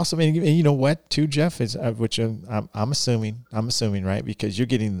 That's awesome. And you know what, too, Jeff, is which I'm assuming, right? Because you're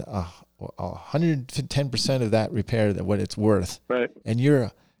getting 110% of that repair that what it's worth. Right. And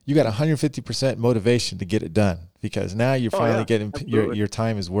you got 150% motivation to get it done, because now you're finally getting your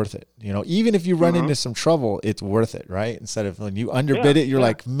time is worth it. Even if you run into some trouble, it's worth it, right? Instead of when you underbid it, you're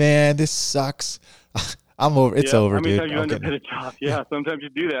like, man, this sucks. I'm over. It's over, dude. How many times you underbid a job? Yeah, sometimes you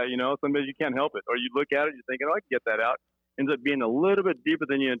do that. Sometimes you can't help it, or you look at it, you're thinking, I can get that out. Ends up being a little bit deeper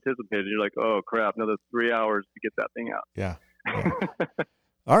than you anticipated. You're like, oh crap, another 3 hours to get that thing out. Yeah.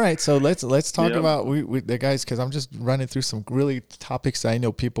 All right, so let's talk about the guys, because I'm just running through some really topics that I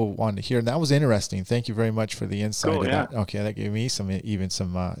know people want to hear, and that was interesting. Thank you very much for the insight. Cool, that. Okay, that gave me some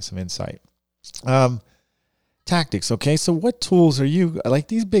insight. Tactics. Okay, so what tools are you like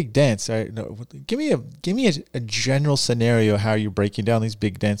these big dents? Give me a general scenario how you're breaking down these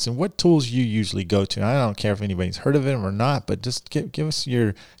big dents, and what tools you usually go to. I don't care if anybody's heard of them or not, but just give us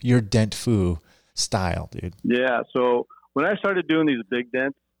your dent foo style, dude. Yeah. So when I started doing these big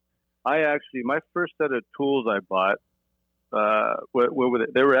dents, my first set of tools I bought,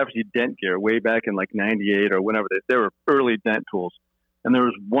 they were actually dent gear way back in like 98 or whenever they were early dent tools. And there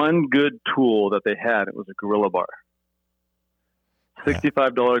was one good tool that they had. It was a Gorilla Bar,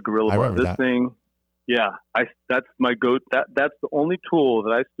 $65 Gorilla Bar. This thing, that's my that's the only tool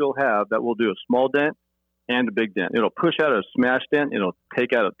that I still have that will do a small dent and a big dent. It'll push out a smash dent. It'll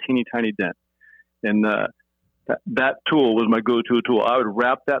take out a teeny tiny dent. And that tool was my go-to tool. I would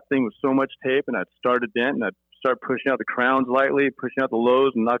wrap that thing with so much tape, and I'd start a dent, and I'd start pushing out the crowns lightly, pushing out the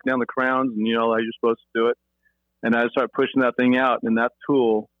lows and knocking down the crowns, and how you're supposed to do it. And I'd start pushing that thing out, and that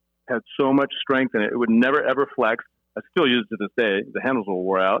tool had so much strength in it. It would never, ever flex. I still use it to this day. The handles will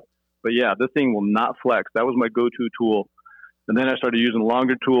wear out. But yeah, this thing will not flex. That was my go-to tool. And then I started using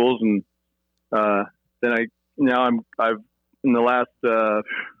longer tools, and then I've in the last in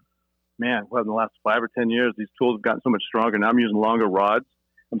the last 5 or 10 years, these tools have gotten so much stronger. Now I'm using longer rods.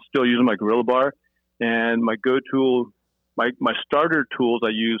 I'm still using my Gorilla Bar, and my go-to, my starter tools I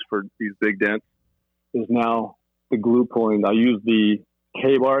use for these big dents is now the glue pulling. I use the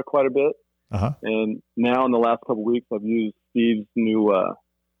K-Bar quite a bit, and now in the last couple of weeks, I've used Steve's new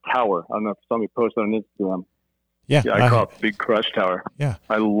tower. I don't know if somebody posted on Instagram. Yeah, I call it Big Crush Tower. Yeah,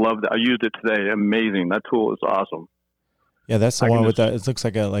 I love that. I used it today. Amazing. That tool is awesome. Yeah, that's the one with that. It looks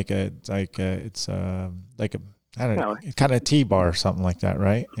like it's I don't know, it's kind of a T-bar or something like that,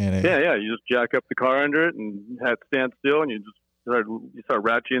 right? And you just jack up the car under it and have it stand still, and you start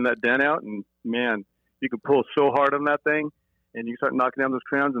ratcheting that dent out, and man, you can pull so hard on that thing, and you start knocking down those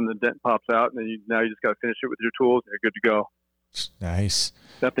crowns, and the dent pops out, and now you just got to finish it with your tools, and you're good to go. Nice.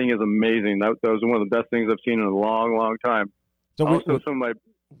 That thing is amazing. That was one of the best things I've seen in a long, long time. So also, some of my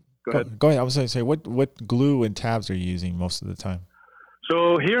go ahead. Go ahead. I was going to say, what glue and tabs are you using most of the time?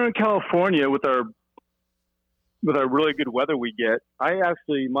 So here in California, with our really good weather we get, I have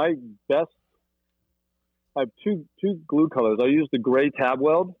two glue colors. I use the gray tab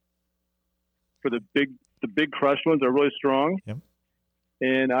weld for the big crushed ones are really strong. Yep.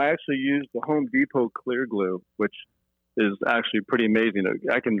 And I actually use the Home Depot clear glue, which is actually pretty amazing.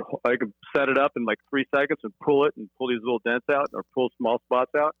 I can set it up in like 3 seconds and pull these little dents out or pull small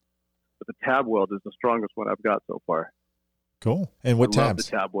spots out. But the tab weld is the strongest one I've got so far. Cool. And what I tabs? Love the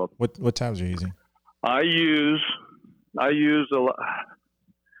tab weld. What tabs are you using? I use a lot.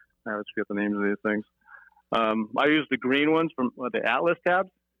 I always forget the names of these things. I use the green ones from the Atlas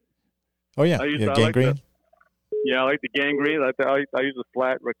tabs. Oh yeah, gangrene. I like the gangrene. I use the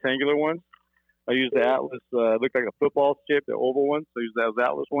flat rectangular ones. I use the Atlas. Look like a football shape, the oval ones. So I use those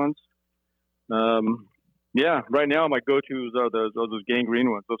Atlas ones. Right now my go-tos are those gangrene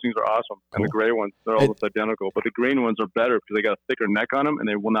ones. Those things are awesome. Cool. And the gray ones, they're almost identical. But the green ones are better because they got a thicker neck on them and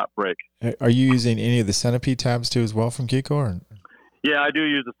they will not break. Are you using any of the Centipede tabs too as well from Kiko? Or? Yeah, I do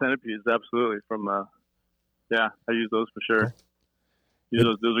use the Centipedes, absolutely. I use those for sure.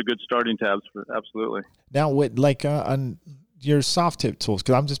 Cool. Those are good starting tabs for absolutely. Now, on your soft tip tools,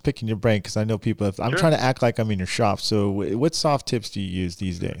 because I'm just picking your brain because I know people. I'm trying to act like I'm in your shop. So, what soft tips do you use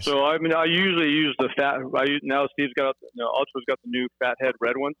these days? So, I usually use the fat. Now Steve's got Ultra's got the new fathead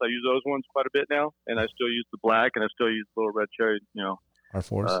red ones. I use those ones quite a bit now, and I still use the black, and I still use the little red cherry.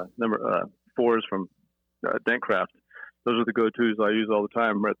 R4s. Number 4s from Dentcraft. Those are the go-tos I use all the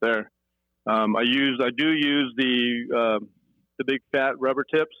time, right there. I do use the big fat rubber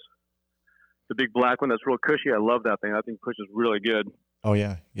tips. The big black one that's real cushy. I love that thing. That thing pushes really good. Oh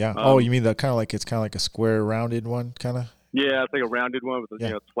yeah. You mean it's kind of like a square rounded one, kind of? Yeah, it's like a rounded one with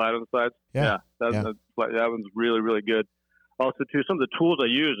it's flat on the sides. That one's really, really good. Also, too, some of the tools I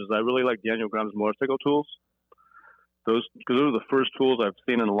use is I really like Daniel Graham's motorcycle tools. Those are the first tools I've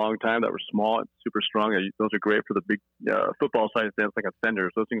seen in a long time that were small and super strong. Those are great for the big football-sized dents like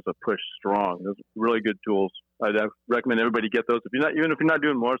fenders. Those things are push strong. Those are really good tools. I'd recommend everybody get those. Even if you're not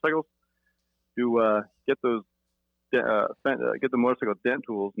doing motorcycles, get those get the motorcycle dent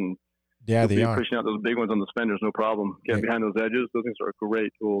tools and they are pushing out those big ones on the fenders, no problem. Get behind those edges. Those things are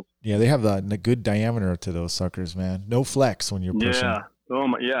great tools. Yeah, they have the good diameter to those suckers, man. No flex when you're pushing. Yeah. Oh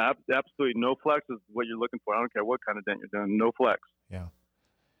my, yeah, absolutely. No flex is what you're looking for. I don't care what kind of dent you're doing. No flex. Yeah.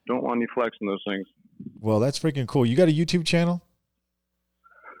 Don't want any flex in those things. Well, that's freaking cool. You got a YouTube channel?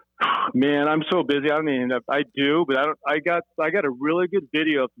 Man, I'm so busy. I do, but I got a really good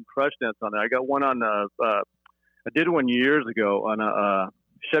video of some crush dents on there. I got one on I did one years ago on a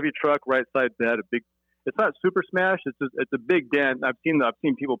Chevy truck right side bed. It's not super smash. It's a big dent. I've seen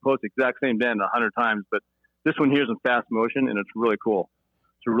people post the exact same dent 100 times, but this one here is in fast motion and it's really cool.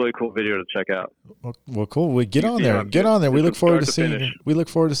 It's a really cool video to check out. Well, cool. We get on there. Get on there. We look forward to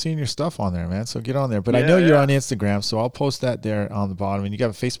seeing your stuff on there, man. So get on there. But I know you're on Instagram, so I'll post that there on the bottom. And you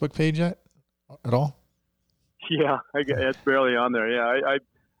got a Facebook page yet at all? Yeah, it's barely on there. Yeah,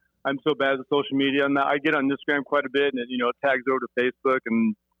 I'm so bad at social media. I get on Instagram quite a bit, and it tags over to Facebook,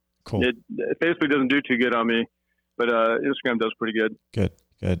 and cool. Facebook doesn't do too good on me, but Instagram does pretty good. Good.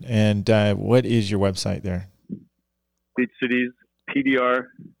 And what is your website there?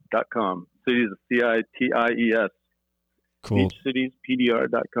 BeachCitiesPDR.com. Cities is CITIES. Cool.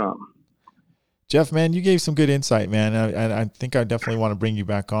 BeachCitiesPDR.com. Jeff, man, you gave some good insight, man. I think I definitely want to bring you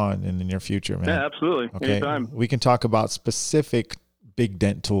back on in the near future, man. Yeah, absolutely. Okay. Anytime. We can talk about specific big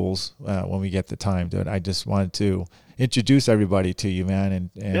dent tools when we get the time, dude. I just wanted to introduce everybody to you, man. And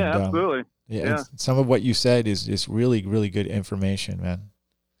yeah, absolutely. Yeah. Some of what you said is really, really good information, man.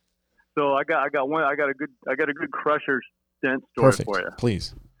 So I got a good crusher dent story Perfect. for you.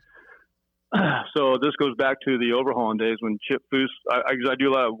 Please. So this goes back to the overhauling days when Chip Foose, I do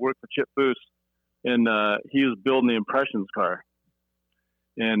a lot of work for Chip Foose, and he was building the Impressions car.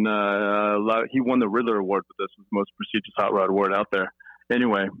 And he won the Riddler Award for this, the most prestigious hot rod award out there.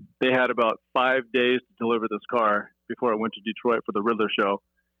 Anyway, they had about 5 days to deliver this car before it went to Detroit for the Riddler show.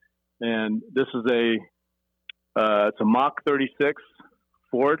 And this is it's a Mach 36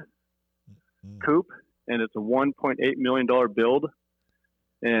 Ford coupe, and it's a $1.8 million build.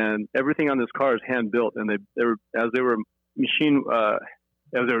 And everything on this car is hand built. And as they were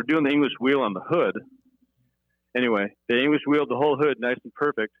doing the English wheel on the hood. Anyway, they English wheeled the whole hood nice and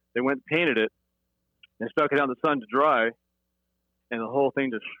perfect. They went and painted it. They stuck it out in the sun to dry, and the whole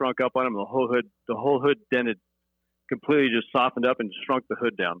thing just shrunk up on them. The whole hood dented, completely just softened up and shrunk the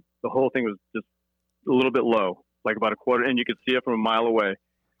hood down. The whole thing was just a little bit low, like about a quarter, and you could see it from a mile away.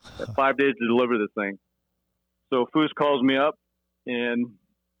 5 days to deliver this thing. So Foose calls me up, and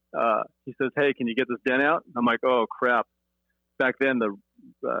he says, "Hey, can you get this dent out?" I'm like, "Oh crap!" Back then, the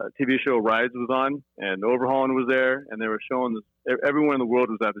TV show Rides was on, and Overhauling was there, and they were showing this. Everyone in the world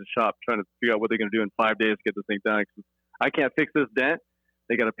was at the shop trying to figure out what they're going to do in 5 days to get this thing done. I can't fix this dent.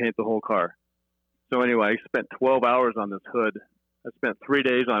 They got to paint the whole car. So anyway, I spent 12 hours on this hood. I spent 3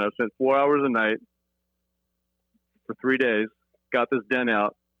 days on it. I spent 4 hours a night for 3 days. Got this dent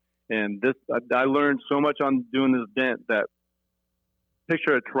out, and I learned so much on doing this dent that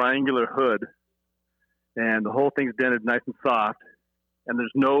picture a triangular hood, and the whole thing's dented nice and soft, and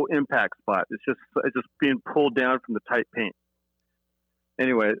there's no impact spot. It's just being pulled down from the tight paint.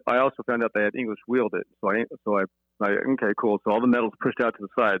 Anyway, I also found out they had English wheeled it, so I okay, cool. So all the metal's pushed out to the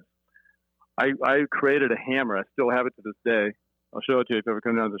sides. I created a hammer. I still have it to this day. I'll show it to you if you ever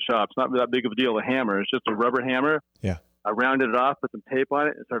come down to the shop. It's not that big of a deal, a hammer. It's just a rubber hammer. Yeah. I rounded it off, put some tape on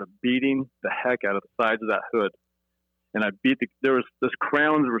it, and started beating the heck out of the sides of that hood. And this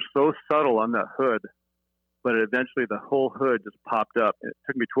crowns were so subtle on that hood, but eventually the whole hood just popped up. It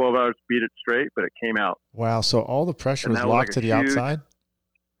took me 12 hours to beat it straight, but it came out. Wow. So all the pressure was locked to the outside?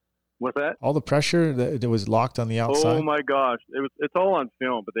 What's that? All the pressure that was locked on the outside? Oh my gosh. It's all on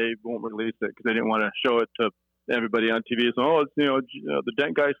film, but they won't release it because they didn't want to show it to everybody on TV. So, it's, the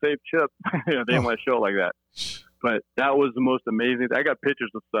dent guy saved Chip. They didn't want to show it like that. But that was the most amazing. I got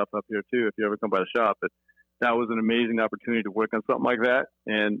pictures of stuff up here too if you ever come by the shop. But that was an amazing opportunity to work on something like that.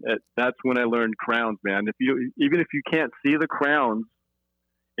 And that's when I learned crowns, man. Even if you can't see the crowns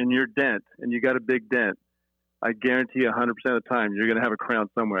in your dent and you got a big dent, I guarantee 100% of the time you're going to have a crown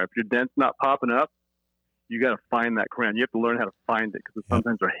somewhere. If your dent's not popping up, you got to find that crown. You have to learn how to find it because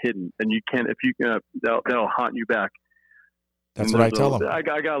sometimes they're hidden, and you can't. If you that'll haunt you back. That's what I tell them. I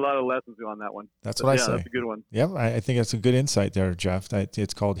got a lot of lessons on that one. That's what I say. That's a good one. Yep, I think that's a good insight there, Jeff.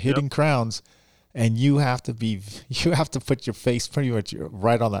 It's called hidden crowns, and you have to put your face pretty much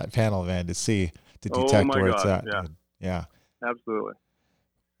right on that panel, man, to detect where it's at. Yeah, absolutely.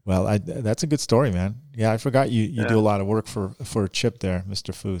 Well, that's a good story, man. Yeah, I forgot you do a lot of work for Chip there,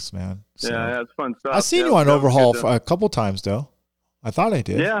 Mr. Foose, man. So, yeah, it's fun stuff. I've seen you on Overhaul a couple times, though. I thought I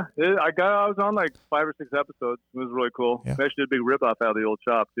did. Yeah, I was on like 5 or 6 episodes. It was really cool. Yeah. We actually did a big rip-off out of the old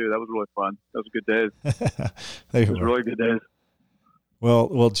shop, too. That was really fun. That was good days. It was really good days.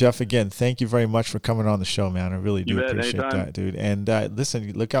 Well, Jeff, again, thank you very much for coming on the show, man. I really do appreciate that, dude. And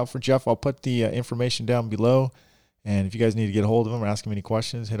listen, look out for Jeff. I'll put the information down below. And if you guys need to get a hold of him or ask him any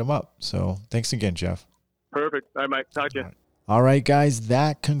questions, hit him up. So thanks again, Jeff. Perfect. All right, Mike. Talk to you. All right, guys.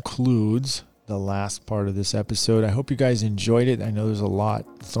 That concludes the last part of this episode. I hope you guys enjoyed it. I know there's a lot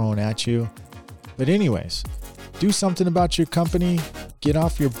thrown at you. But anyways, do something about your company. Get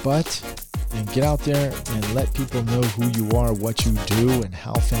off your butt and get out there and let people know who you are, what you do, and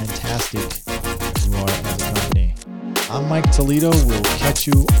how fantastic you are as a company. I'm Mike Toledo. We'll catch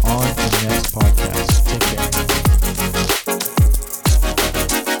you on the next podcast. Take care.